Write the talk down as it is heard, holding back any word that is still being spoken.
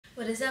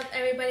is up,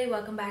 everybody?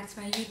 Welcome back to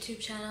my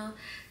YouTube channel.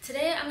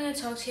 Today I'm going to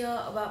talk to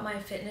y'all about my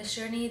fitness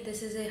journey.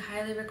 This is a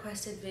highly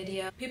requested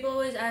video. People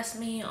always ask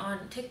me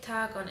on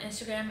TikTok, on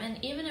Instagram,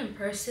 and even in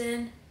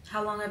person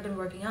how long I've been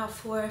working out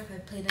for, if I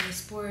played any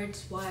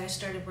sports, why I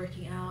started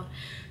working out.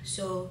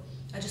 So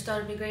I just thought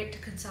it'd be great to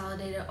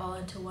consolidate it all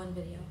into one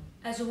video.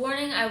 As a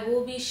warning, I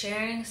will be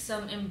sharing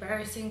some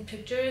embarrassing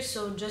pictures,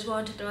 so just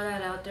wanted to throw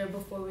that out there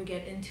before we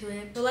get into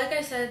it. So like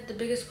I said, the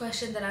biggest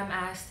question that I'm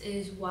asked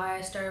is why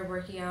I started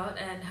working out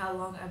and how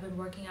long I've been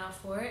working out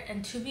for.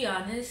 And to be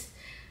honest,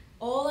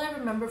 all I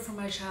remember from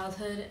my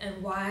childhood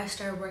and why I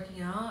started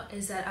working out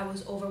is that I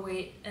was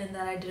overweight and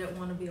that I didn't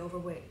want to be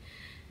overweight.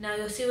 Now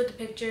you'll see with the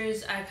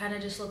pictures, I kind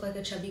of just look like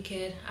a chubby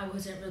kid. I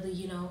wasn't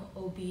really,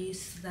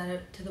 obese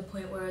to the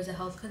point where it was a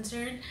health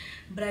concern,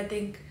 but I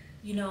think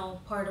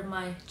part of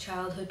my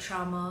childhood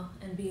trauma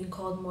and being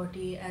called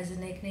Moti as a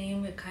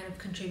nickname, it kind of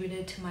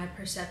contributed to my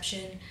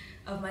perception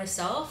of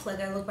myself. Like,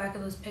 I look back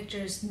at those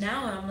pictures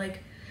now and I'm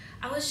like,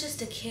 I was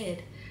just a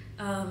kid.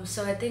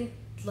 So I think,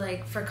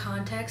 like, for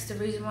context, the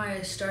reason why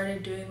I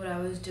started doing what I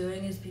was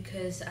doing is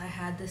because I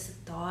had this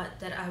thought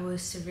that I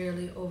was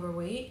severely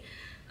overweight.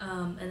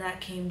 And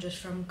that came just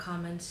from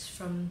comments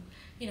from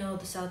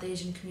the South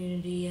Asian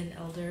community and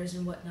elders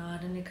and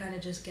whatnot, and it kind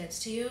of just gets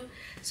to you.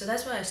 So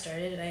that's why I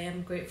started, and I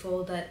am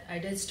grateful that I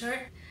did start.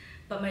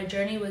 But my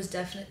journey was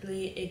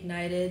definitely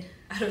ignited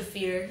out of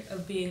fear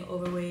of being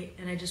overweight,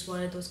 and I just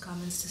wanted those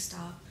comments to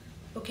stop.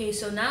 Okay,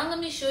 so now let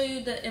me show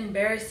you the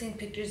embarrassing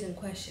pictures in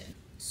question.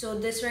 So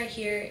this right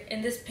here,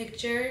 in this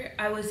picture,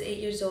 I was 8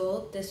 years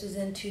old. This was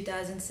in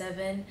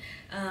 2007.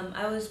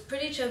 I was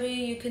pretty chubby.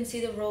 You can see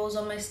the rolls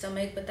on my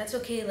stomach, but that's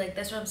okay. Like,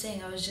 that's what I'm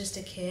saying. I was just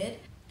a kid.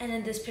 And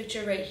in this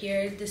picture right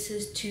here, this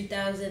is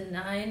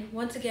 2009.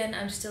 Once again,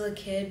 I'm still a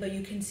kid, but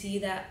you can see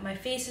that my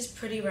face is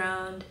pretty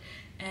round.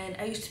 And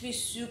I used to be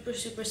super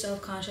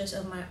self-conscious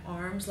of my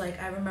arms.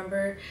 Like, I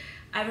remember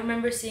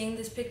seeing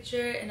this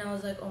picture and I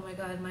was like, oh my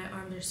god, my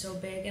arms are so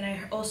big. And I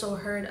also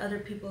heard other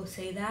people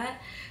say that.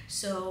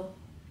 So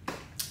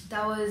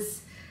that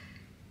was,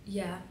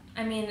 yeah.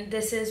 I mean,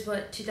 this is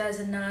what,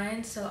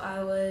 2009, so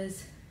I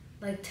was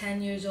like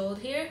 10 years old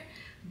here.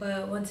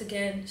 But once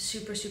again,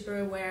 super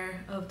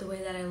aware of the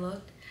way that I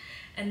looked.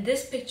 And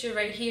this picture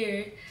right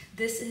here,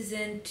 this is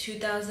in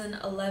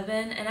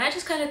 2011, and I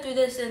just kind of threw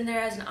this in there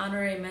as an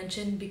honorary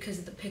mention because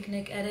of the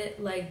picnic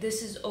edit. Like,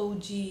 this is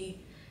OG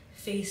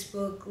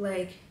Facebook.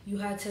 Like, you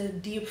had to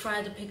deep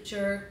fry the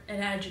picture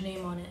and add your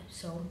name on it.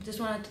 So just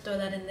wanted to throw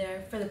that in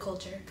there for the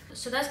culture.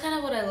 So that's kind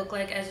of what I looked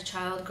like as a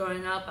child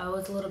growing up. I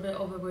was a little bit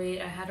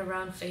overweight. I had a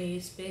round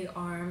face, big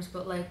arms,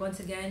 but like, once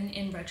again,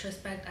 in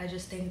retrospect, I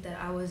just think that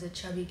I was a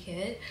chubby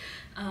kid.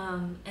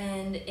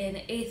 And in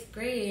 8th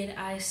grade,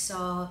 I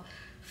saw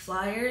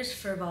flyers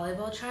for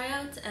volleyball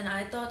tryouts, and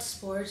I thought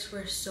sports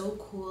were so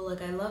cool.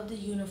 Like, I loved the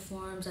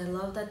uniforms, I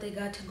loved that they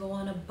got to go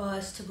on a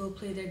bus to go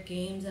play their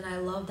games, and I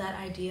loved that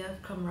idea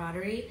of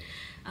camaraderie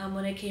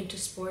when it came to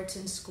sports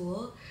in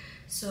school.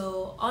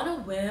 So on a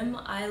whim,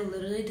 I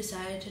literally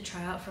decided to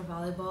try out for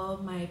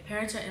volleyball. My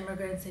parents are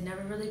immigrants. They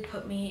never really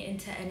put me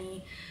into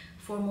any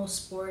formal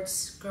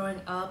sports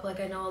growing up. Like,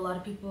 I know a lot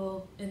of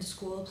people in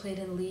school played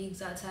in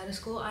leagues outside of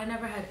school. I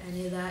never had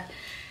any of that.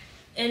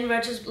 In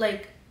retrospect,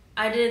 like,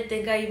 I didn't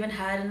think I even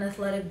had an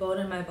athletic bone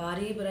in my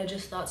body, but I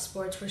just thought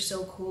sports were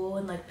so cool,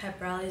 and like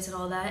pep rallies and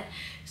all that.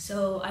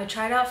 So I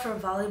tried out for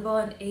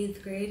volleyball in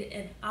 8th grade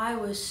and I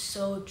was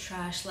so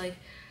trash. Like,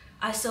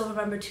 I still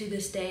remember to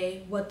this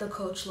day what the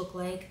coach looked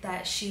like,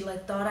 that she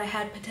like thought I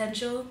had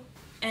potential,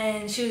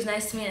 and she was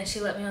nice to me and she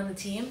let me on the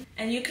team.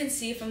 And you can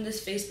see from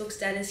this Facebook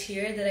status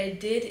here that I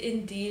did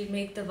indeed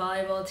make the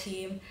volleyball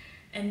team.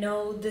 And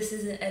no, this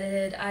isn't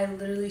edited. I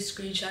literally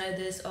screenshotted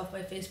this off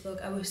my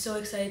Facebook. I was so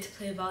excited to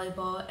play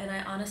volleyball, and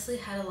I honestly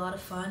had a lot of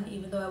fun,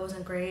 even though I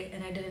wasn't great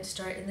and I didn't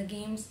start in the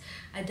games.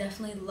 I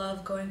definitely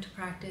love going to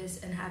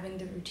practice and having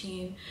the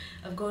routine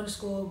of going to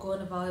school, going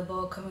to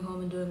volleyball, coming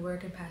home and doing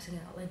work and passing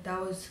out. Like, that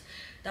was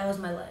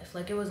my life.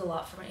 Like, it was a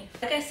lot for me.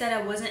 Like I said,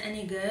 I wasn't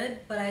any good,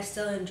 but I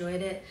still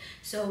enjoyed it.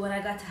 So when I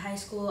got to high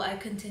school, I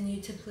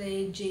continued to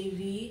play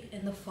JV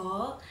in the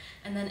fall,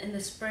 and then in the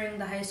spring,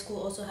 the high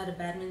school also had a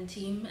badminton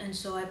team, and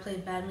so I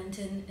played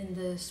badminton in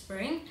the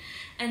spring.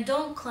 And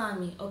don't clown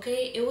me,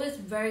 okay? It was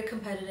very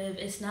competitive.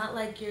 It's not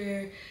like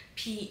your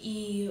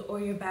PE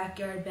or your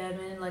backyard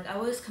badminton. Like, I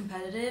was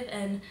competitive,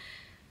 and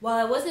while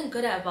I wasn't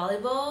good at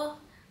volleyball,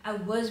 I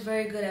was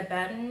very good at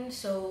badminton.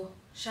 So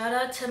shout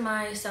out to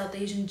my South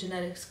Asian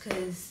genetics,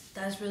 because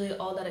that's really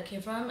all that it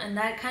came from. And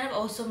that kind of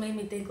also made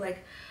me think,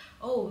 like,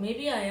 oh,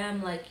 maybe I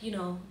am, like,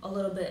 a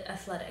little bit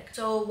athletic.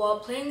 So while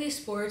playing these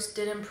sports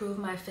did improve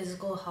my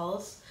physical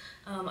health,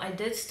 I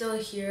did still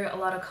hear a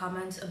lot of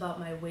comments about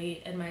my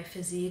weight and my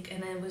physique,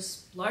 and I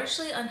was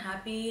largely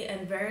unhappy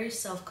and very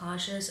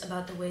self-conscious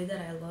about the way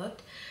that I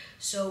looked.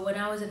 So when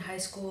I was in high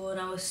school and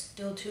I was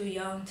still too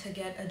young to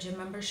get a gym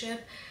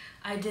membership,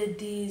 I did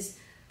these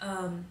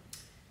home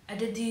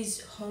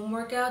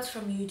workouts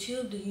from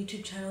YouTube. The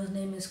YouTube channel's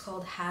name is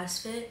called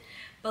HasFit,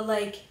 but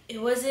like, it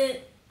wasn't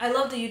I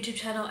love the YouTube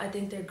channel. I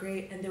think they're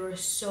great and they were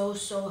so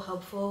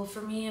helpful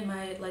for me in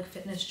my like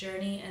fitness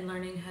journey and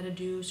learning how to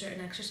do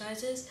certain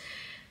exercises.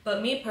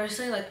 But me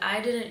personally, like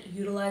I didn't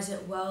utilize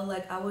it well.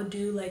 Like I would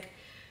do like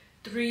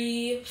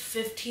 3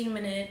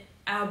 15-minute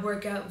ab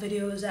workout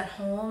videos at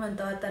home and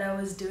thought that I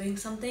was doing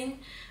something.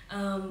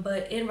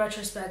 But in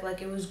retrospect,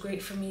 like it was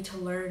great for me to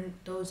learn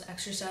those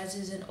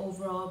exercises and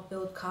overall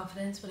build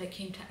confidence when it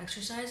came to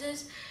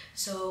exercises.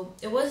 So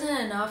it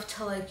wasn't enough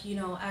to like, you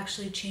know,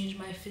 actually change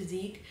my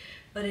physique,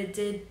 but it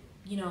did,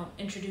 you know,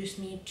 introduce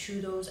me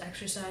to those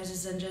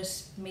exercises and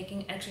just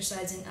making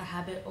exercising a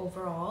habit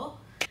overall.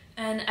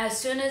 And as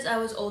soon as I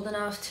was old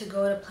enough to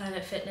go to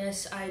Planet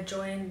Fitness, I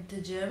joined the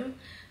gym.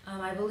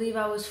 I believe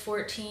I was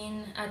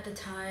 14 at the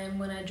time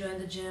when I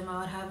joined the gym. I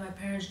would have my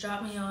parents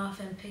drop me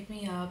off and pick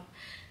me up.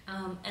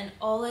 And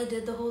all I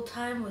did the whole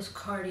time was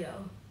cardio.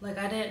 Like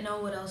I didn't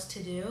know what else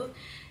to do.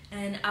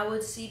 And I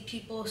would see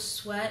people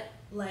sweat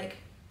like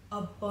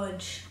a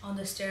bunch on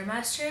the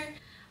Stairmaster.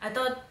 I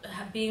thought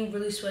being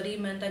really sweaty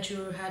meant that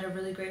you had a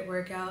really great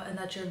workout and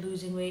that you're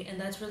losing weight, and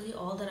that's really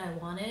all that I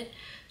wanted.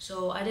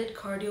 So I did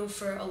cardio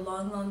for a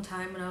long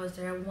time when I was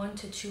there, 1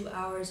 to 2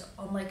 hours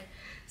on like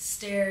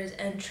stairs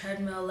and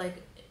treadmill.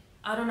 Like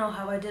I don't know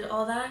how I did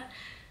all that.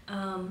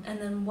 And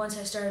then once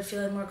I started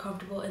feeling more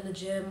comfortable in the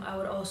gym, I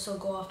would also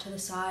go off to the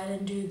side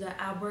and do the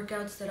ab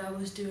workouts that I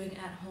was doing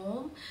at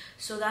home.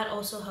 So that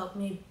also helped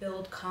me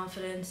build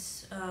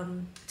confidence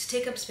to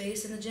take up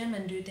space in the gym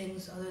and do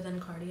things other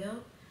than cardio.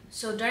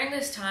 So during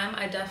this time,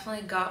 I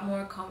definitely got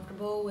more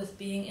comfortable with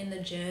being in the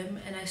gym,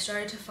 and I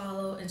started to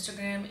follow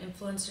Instagram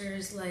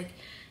influencers like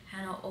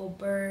Hannah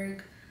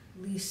Oberg,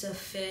 Lisa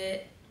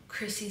Fit,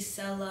 Chrissy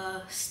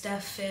Sella,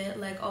 Steph Fit.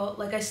 Like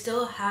I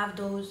still have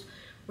those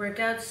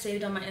workouts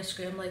saved on my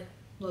Instagram. Like,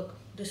 look,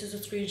 this is a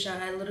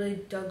screenshot. I literally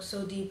dug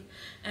so deep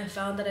and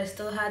found that I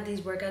still had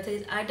these workout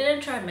days. I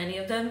didn't try many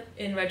of them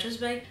in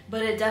retrospect,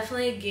 but it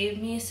definitely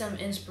gave me some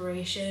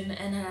inspiration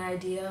and an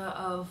idea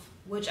of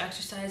which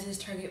exercises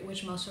target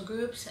which muscle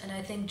groups. And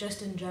I think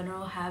just in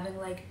general, having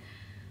like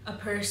a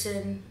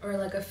person or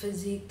like a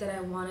physique that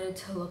I wanted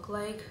to look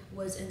like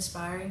was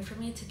inspiring for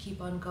me to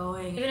keep on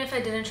going. Even if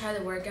I didn't try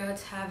the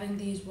workouts, having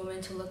these women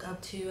to look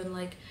up to and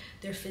like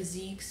their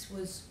physiques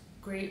was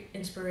great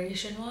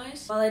inspiration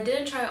wise. While I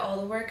didn't try all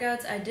the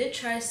workouts, I did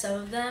try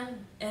some of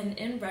them, and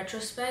in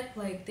retrospect,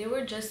 like they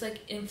were just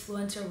like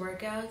influencer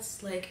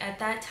workouts. Like at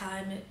that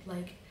time,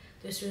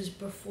 this was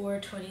before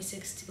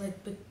 2016,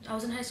 like, but I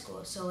was in high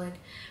school, so like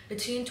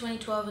between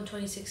 2012 and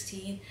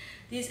 2016,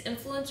 these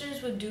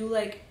influencers would do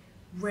like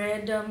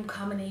random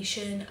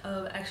combination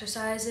of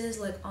exercises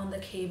like on the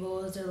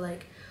cables. They're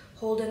like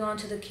holding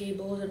onto the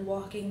cables and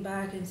walking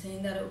back and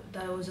saying that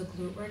it was a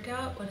glute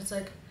workout, when it's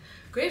like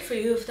great for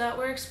you if that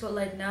works, but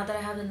like now that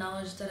I have the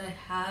knowledge that I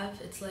have,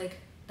 it's like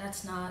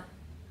that's not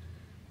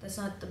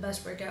the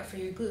best workout for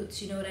your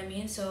glutes, you know what I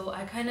mean? So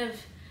I kind of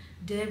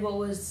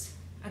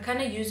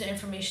used the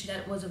information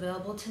that was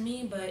available to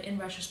me, but in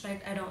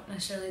retrospect, I don't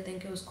necessarily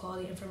think it was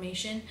quality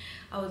information.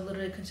 I would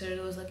literally consider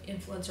those like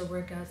influencer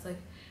workouts. Like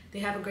they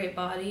have a great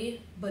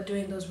body, but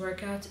doing those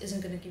workouts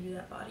isn't going to give you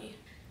that body.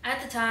 At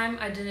the time,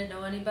 I didn't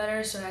know any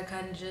better, so I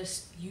kind of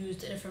just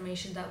used the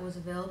information that was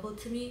available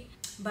to me.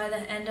 By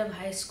the end of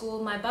high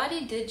school, my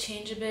body did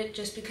change a bit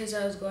just because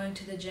I was going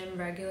to the gym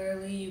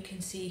regularly. You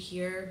can see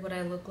here what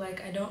I look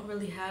like. I don't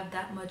really have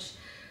that much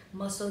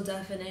muscle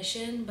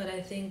definition, but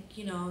I think,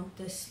 you know,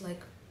 this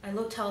like I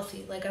looked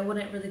healthy. Like I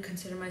wouldn't really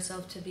consider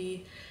myself to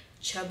be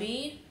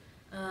chubby,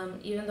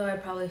 even though I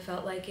probably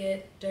felt like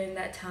it during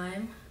that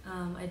time.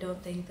 I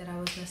don't think that I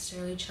was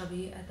necessarily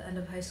chubby at the end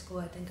of high school.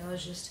 I think I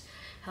was just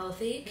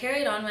healthy. I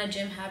carried on my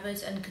gym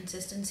habits and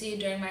consistency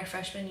during my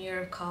freshman year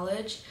of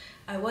college.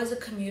 I was a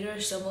commuter,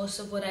 so most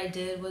of what I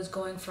did was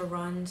going for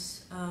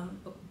runs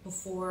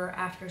before,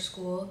 after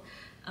school.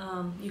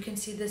 You can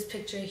see this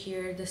picture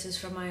here. This is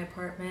from my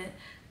apartment.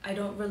 I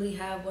don't really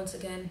have, once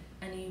again,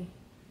 any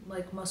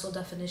like muscle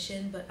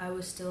definition, but I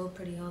was still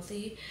pretty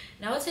healthy,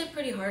 and I would say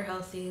pretty heart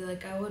healthy.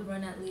 Like I would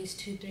run at least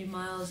 2-3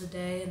 miles a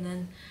day and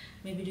then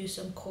maybe do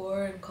some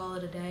core and call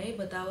it a day,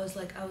 but that was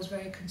like I was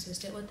very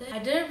consistent with it. I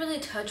didn't really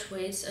touch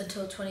weights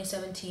until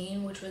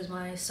 2017, which was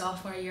my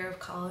sophomore year of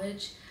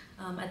college.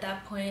 At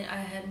that point I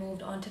had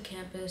moved onto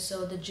campus,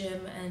 so the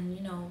gym and,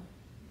 you know,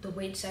 the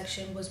weight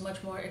section was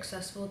much more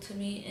accessible to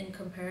me in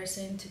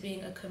comparison to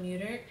being a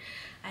commuter.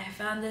 I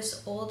found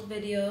this old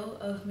video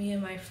of me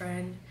and my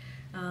friend.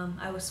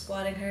 I was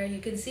squatting her. You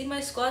can see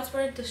my squats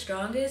weren't the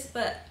strongest,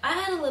 but I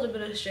had a little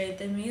bit of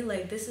strength in me.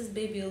 Like this is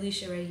baby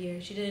Alicia right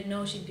here. She didn't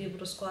know she'd be able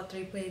to squat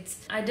 3 plates.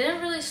 I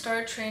didn't really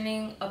start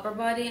training upper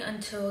body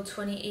until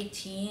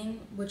 2018,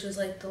 which was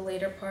like the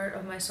later part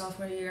of my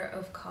sophomore year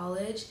of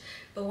college.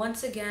 But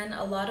once again,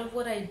 a lot of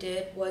what I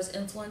did was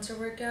influencer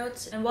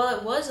workouts, and while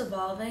it was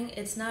evolving,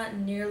 it's not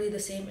nearly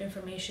the same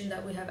information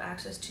that we have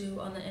access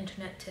to on the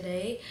internet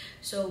today.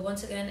 So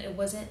once again, it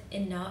wasn't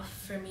enough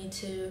for me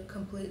to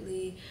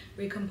completely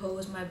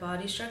recompose my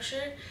body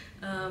structure,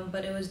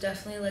 but it was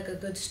definitely like a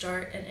good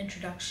start and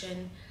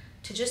introduction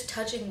to just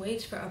touching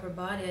weights for upper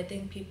body. I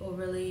think people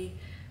really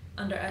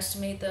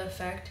underestimate the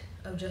effect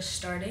of just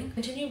starting.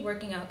 Continued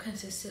working out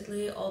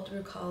consistently all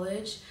through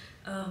college,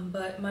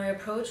 but my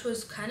approach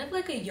was kind of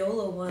like a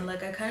YOLO one.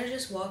 Like I kind of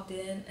just walked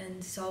in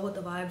and saw what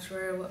the vibes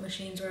were, what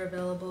machines were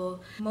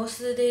available. Most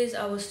of the days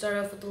I would start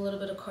off with a little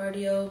bit of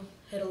cardio,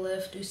 hit a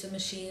lift, do some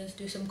machines,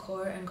 do some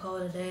core, and call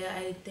it a day.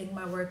 I think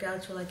my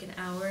workouts were like an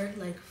hour,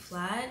 like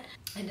flat.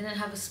 I didn't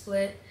have a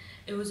split.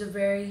 It was a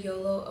very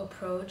YOLO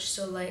approach,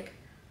 so like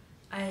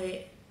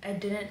I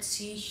didn't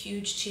see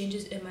huge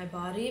changes in my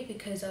body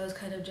because I was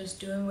kind of just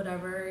doing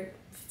whatever,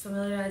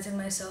 familiarizing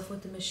myself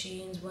with the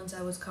machines once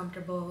I was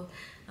comfortable,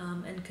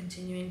 and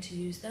continuing to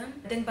use them.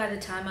 I think by the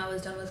time I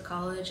was done with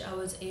college, I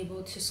was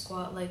able to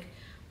squat like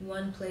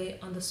 1 plate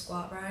on the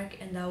squat rack,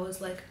 and that was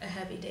like a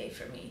heavy day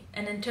for me.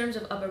 And in terms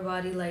of upper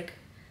body, like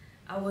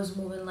I was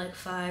moving like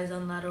 5s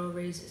on lateral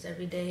raises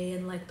every day,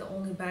 and like the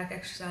only back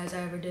exercise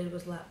I ever did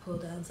was lat pull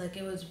downs. Like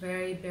it was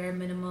very bare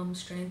minimum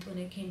strength when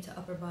it came to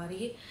upper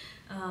body,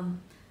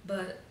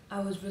 but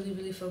I was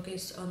really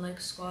focused on like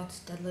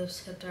squats,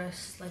 deadlifts, hip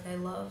thrusts. Like I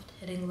loved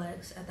hitting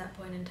legs at that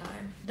point in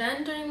time.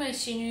 Then during my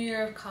senior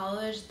year of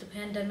college, the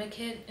pandemic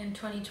hit in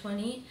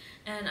 2020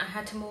 and I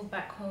had to move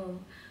back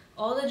home.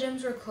 All the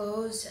gyms were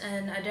closed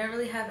and I didn't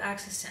really have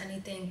access to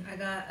anything. I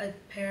got a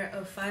pair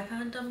of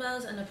 5-pound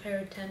dumbbells and a pair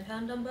of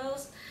 10-pound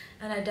dumbbells,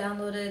 and I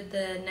downloaded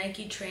the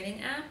Nike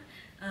training app,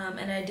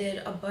 and I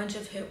did a bunch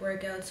of HIIT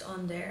workouts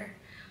on there.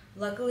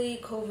 Luckily,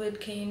 COVID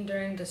came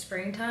during the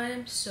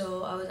springtime,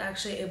 so I was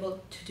actually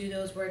able to do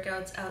those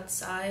workouts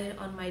outside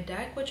on my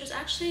deck, which was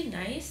actually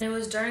nice. And it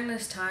was during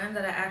this time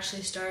that I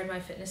actually started my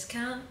fitness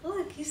account.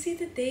 Look, you see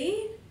the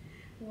date?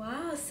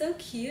 Wow, so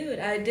cute.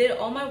 I did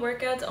all my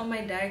workouts on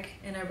my deck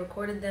and I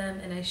recorded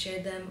them and I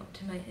shared them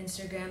to my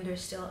Instagram. They're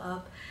still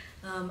up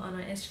on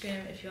my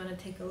Instagram if you want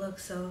to take a look.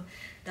 So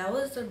that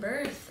was the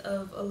birth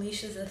of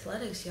Alicia's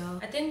Athletics, y'all.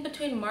 I think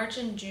between March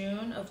and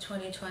June of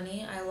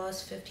 2020, I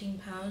lost 15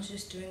 pounds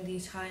just doing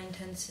these high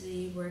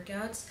intensity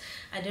workouts.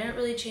 I didn't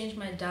really change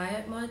my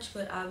diet much,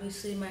 but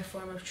obviously my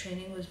form of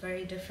training was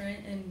very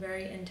different and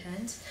very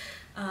intense.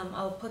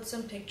 I'll put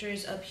some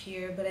pictures up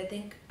here, but I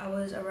think I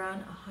was around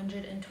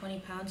 120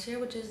 pounds here,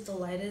 which is the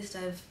lightest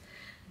I've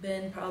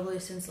been probably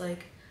since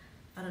like,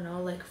 I don't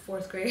know, like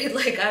 4th grade.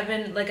 Like I've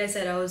been, like I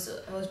said, I was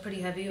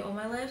pretty heavy all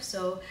my life,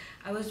 so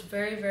I was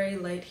very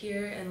light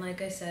here, and like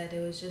I said,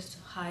 it was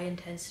just high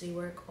intensity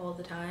work all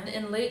the time.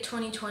 In late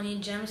 2020,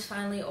 gyms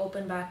finally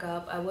opened back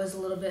up. I was a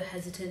little bit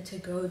hesitant to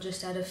go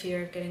just out of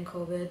fear of getting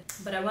COVID,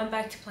 but I went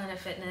back to Planet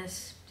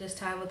Fitness, this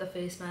time with a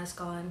face mask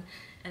on,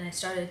 and I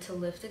started to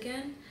lift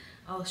again.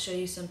 I'll show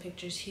you some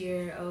pictures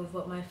here of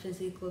what my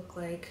physique looked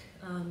like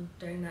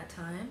during that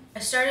time. I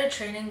started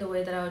training the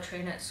way that I would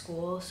train at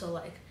school, so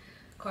like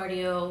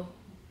cardio,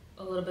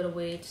 a little bit of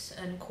weights,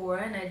 and core,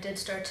 and I did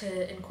start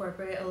to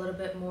incorporate a little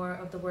bit more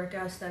of the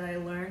workouts that I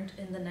learned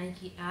in the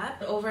Nike app.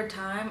 But over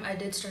time, I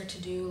did start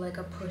to do like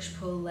a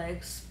push-pull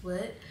leg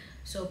split.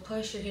 So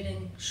push, you're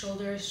hitting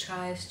shoulders,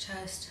 thighs,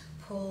 chest.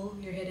 Pull,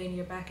 you're hitting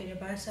your back and your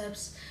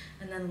biceps,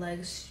 and then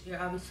legs, you're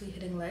obviously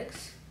hitting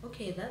legs.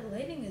 Okay, the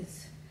lighting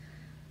is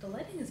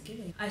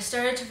giving. I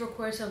started to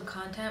record some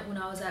content when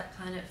I was at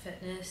Planet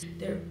Fitness.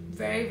 They're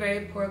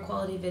very poor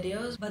quality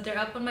videos, but they're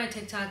up on my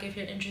TikTok if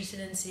you're interested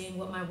in seeing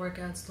what my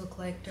workouts look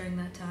like during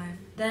that time.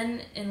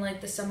 Then in like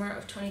the summer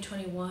of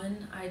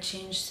 2021, I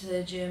changed to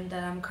the gym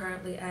that I'm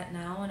currently at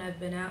now, and I've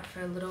been at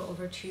for a little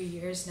over 2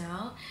 years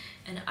now.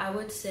 And I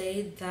would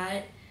say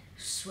that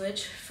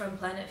switch from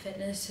Planet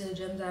Fitness to the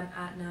gym that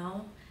I'm at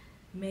now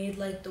made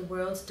like the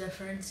world's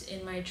difference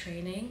in my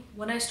training.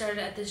 When I started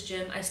at this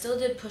gym, I still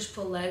did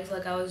push-pull legs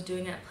like I was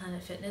doing at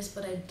Planet Fitness,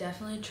 but I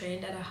definitely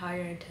trained at a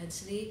higher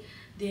intensity.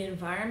 The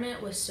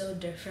environment was so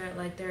different.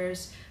 Like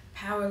there's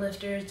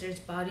powerlifters, there's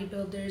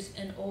bodybuilders,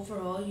 and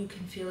overall you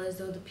can feel as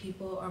though the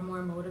people are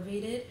more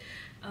motivated.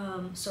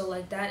 So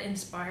like that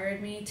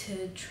inspired me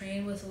to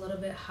train with a little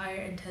bit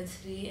higher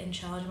intensity and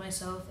challenge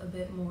myself a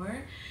bit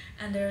more.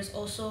 And there's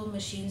also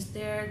machines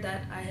there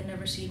that I had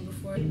never seen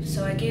before,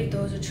 so I gave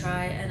those a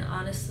try, and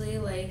honestly,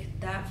 like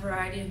that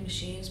variety of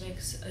machines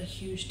makes a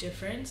huge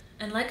difference.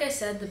 And like I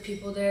said, the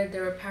people there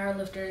were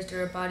powerlifters,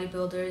 there were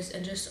bodybuilders,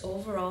 and just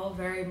overall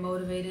very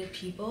motivated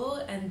people,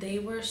 and they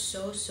were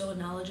so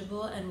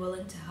knowledgeable and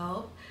willing to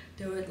help.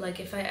 They would, like,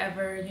 if I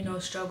ever, you know,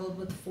 struggled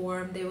with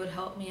form, they would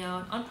help me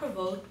out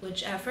unprovoked,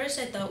 which at first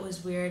I thought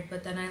was weird,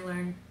 but then I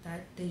learned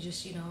that they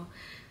just, you know,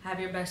 have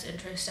your best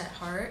interest at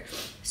heart.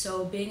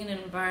 So being in an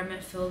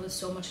environment filled with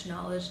so much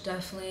knowledge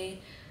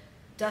definitely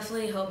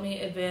helped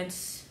me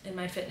advance in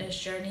my fitness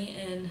journey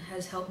and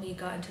has helped me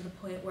gotten to the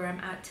point where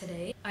I'm at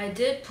today. I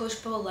did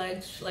push-pull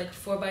legs like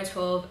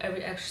 4x12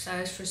 every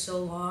exercise for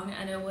so long,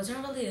 and it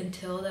wasn't really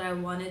until that I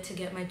wanted to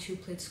get my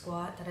 2-plate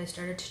squat that I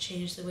started to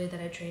change the way that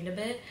I trained a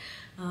bit.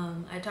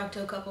 I talked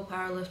to a couple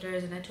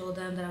powerlifters and I told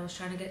them that I was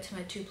trying to get to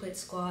my 2-plate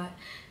squat,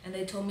 and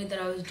they told me that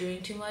I was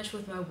doing too much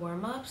with my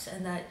warm-ups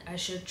and that I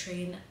should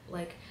train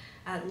like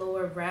at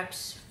lower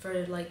reps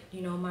for like,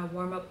 you know, my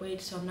warm-up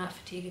weight, so I'm not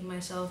fatiguing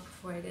myself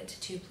before I get to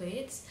 2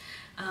 plates.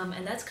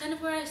 And that's kind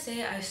of where I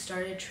say I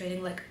started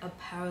training like a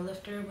power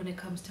lifter when it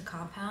comes to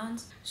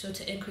compounds. So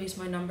to increase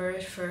my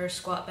numbers for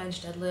squat,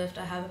 bench, deadlift,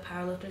 I have a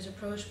powerlifter's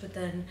approach, but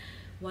then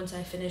once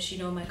I finish, you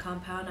know, my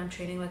compound, I'm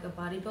training like a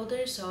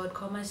bodybuilder. So I would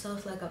call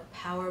myself like a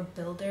power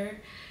builder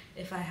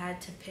if I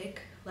had to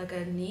pick like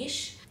a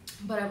niche.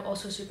 But I'm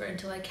also super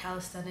into like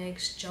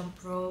calisthenics,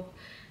 jump rope,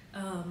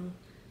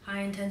 high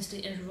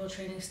intensity interval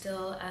training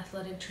still,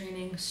 athletic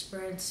training,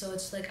 sprints. So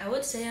it's like, I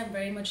would say I'm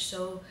very much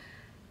so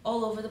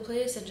all over the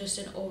place and just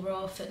an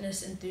overall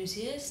fitness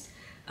enthusiast.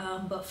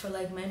 But for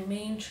like my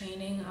main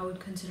training, I would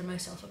consider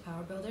myself a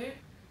power builder.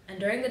 And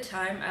during the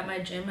time at my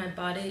gym, my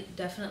body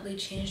definitely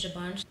changed a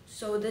bunch.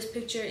 So this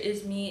picture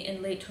is me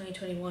in late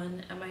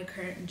 2021 at my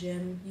current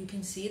gym. You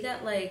can see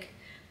that like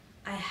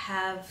I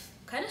have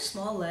kind of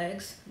small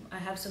legs. I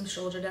have some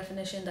shoulder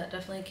definition that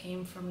definitely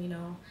came from, you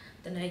know,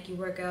 the Nike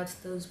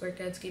workouts. Those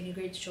workouts gave me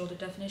great shoulder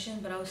definition,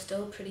 but I was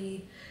still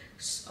pretty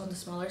on the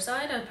smaller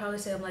side. I'd probably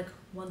say I'm like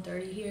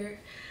 130 here.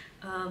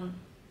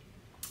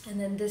 And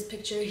then this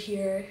picture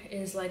here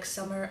is like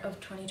summer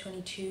of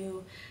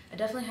 2022. I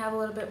definitely have a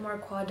little bit more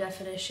quad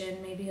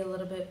definition, maybe a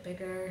little bit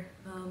bigger,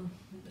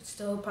 but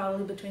still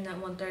probably between that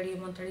 130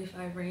 and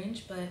 135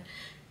 range. But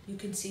you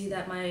can see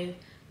that my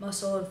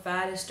muscle and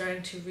fat is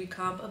starting to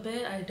recomp a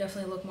bit. I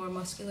definitely look more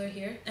muscular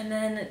here. And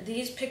then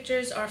these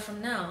pictures are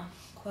from now.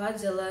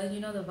 Quadzilla,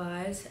 you know the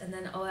vibes. And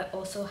then I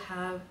also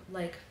have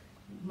like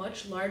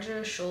much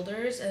larger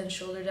shoulders and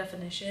shoulder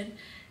definition,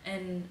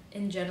 and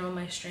in general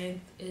my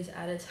strength is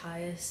at its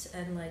highest.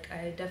 And like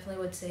I definitely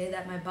would say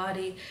that my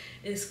body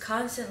is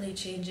constantly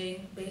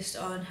changing based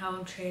on how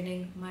I'm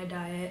training, my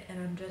diet, and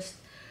I'm just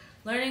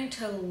learning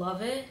to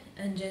love it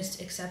and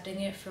just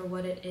accepting it for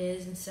what it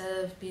is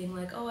instead of being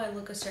like, oh, I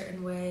look a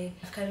certain way.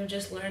 I've kind of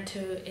just learned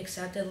to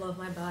accept and love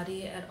my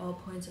body at all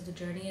points of the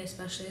journey,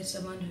 especially as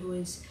someone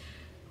who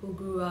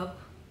grew up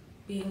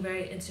being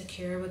very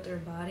insecure with their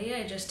body.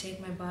 I just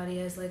take my body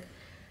as like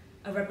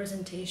a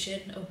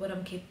representation of what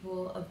I'm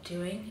capable of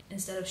doing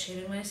instead of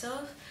shaming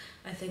myself.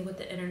 I think with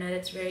the internet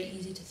it's very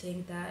easy to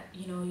think that,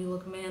 you know, you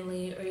look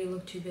manly or you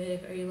look too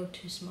big or you look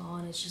too small,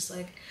 and it's just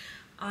like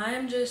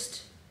I'm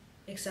just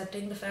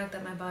accepting the fact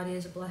that my body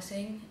is a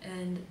blessing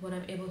and what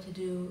I'm able to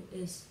do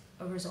is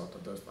a result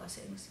of those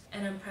blessings,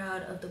 and I'm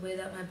proud of the way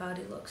that my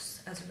body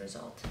looks as a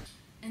result.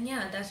 And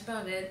yeah, that's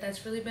about it.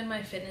 That's really been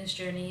my fitness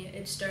journey.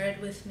 It started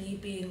with me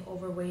being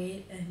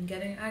overweight and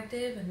getting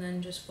active, and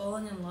then just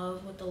falling in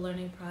love with the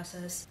learning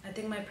process. I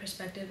think my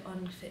perspective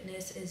on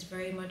fitness is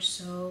very much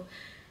so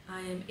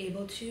I am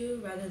able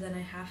to rather than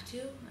I have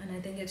to, and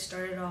I think it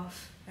started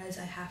off as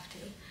I have to.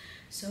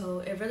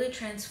 So it really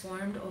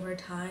transformed over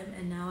time,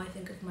 and now I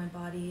think of my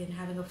body and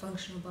having a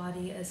functional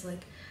body as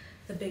like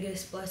the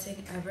biggest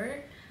blessing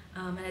ever.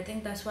 And I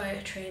think that's why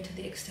I train to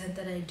the extent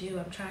that I do.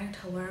 I'm trying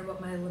to learn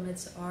what my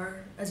limits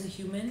are as a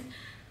human,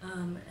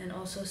 and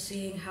also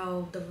seeing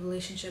how the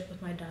relationship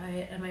with my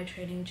diet and my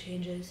training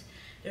changes.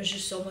 There's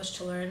just so much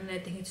to learn, and I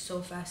think it's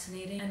so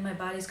fascinating. And my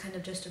body's kind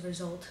of just a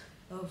result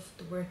of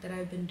the work that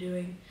I've been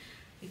doing.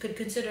 You could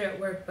consider it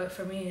work, but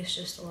for me it's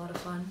just a lot of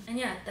fun. And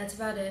yeah, that's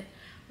about it.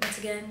 Once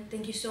again,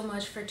 thank you so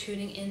much for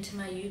tuning into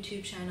my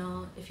YouTube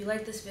channel. If you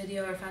liked this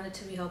video or found it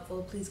to be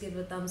helpful, please give it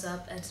a thumbs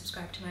up and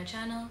subscribe to my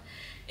channel.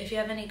 If you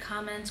have any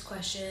comments,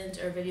 questions,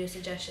 or video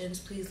suggestions,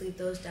 please leave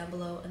those down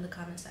below in the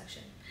comment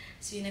section.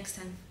 See you next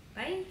time.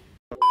 Bye!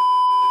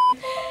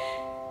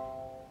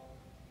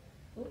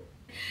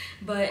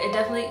 But it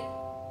definitely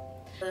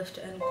lift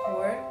and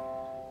core.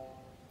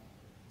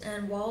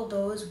 And while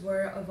those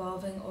were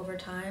evolving over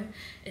time,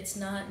 it's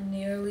not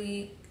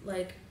nearly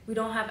like we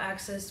don't have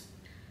access.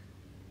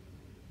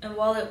 And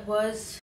while it was